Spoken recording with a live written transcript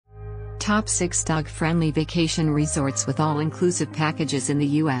Top 6 dog-friendly vacation resorts with all-inclusive packages in the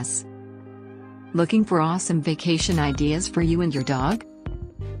U.S. Looking for awesome vacation ideas for you and your dog?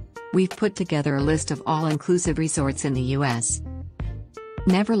 We've put together a list of all-inclusive resorts in the U.S.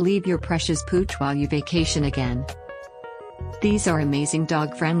 Never leave your precious pooch while you vacation again. These are amazing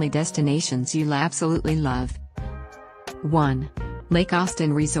dog-friendly destinations you'll absolutely love. 1. Lake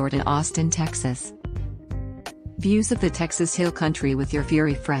Austin Resort in Austin, Texas. Views of the Texas Hill Country with your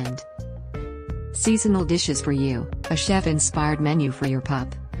furry friend. Seasonal dishes for you, a chef-inspired menu for your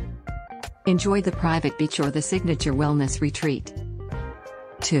pup. Enjoy the private beach or the signature wellness retreat.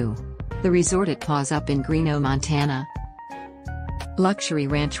 2. The Resort at Paws up in Greenough, Montana. Luxury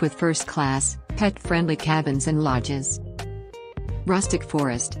ranch with first-class, pet-friendly cabins and lodges. Rustic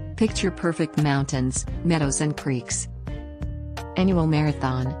forest, picture-perfect mountains, meadows and creeks. Annual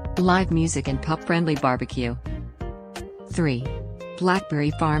marathon, live music and pup-friendly barbecue. 3. Blackberry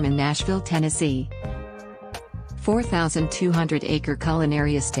Farm in Nashville, Tennessee. 4,200-acre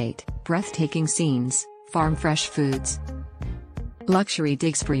culinary estate, breathtaking scenes, farm-fresh foods. Luxury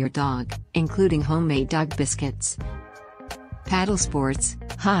digs for your dog, including homemade dog biscuits. Paddle sports,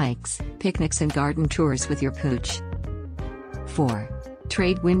 hikes, picnics and garden tours with your pooch. 4.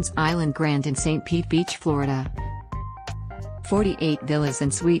 TradeWinds Island Grand in St. Pete Beach, Florida. 48 villas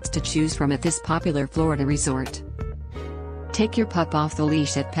and suites to choose from at this popular Florida resort. Take your pup off the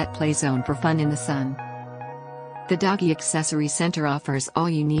leash at Pet Play Zone for fun in the sun. The Doggy Accessory Center offers all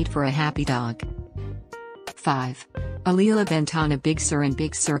you need for a happy dog. 5. Alila Ventana Big Sur in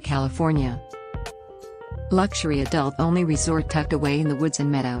Big Sur, California. Luxury adult-only resort tucked away in the woods and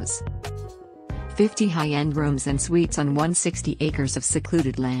meadows. 50 high-end rooms and suites on 160 acres of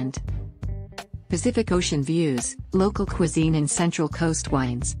secluded land. Pacific Ocean views, local cuisine and Central Coast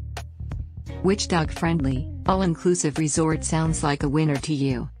wines. Which dog-friendly, all-inclusive resort sounds like a winner to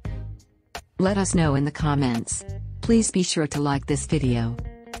you? Let us know in the comments. Please be sure to like this video.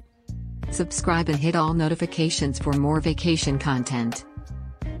 Subscribe and hit all notifications for more vacation content.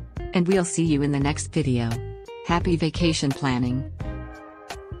 And we'll see you in the next video. Happy vacation planning!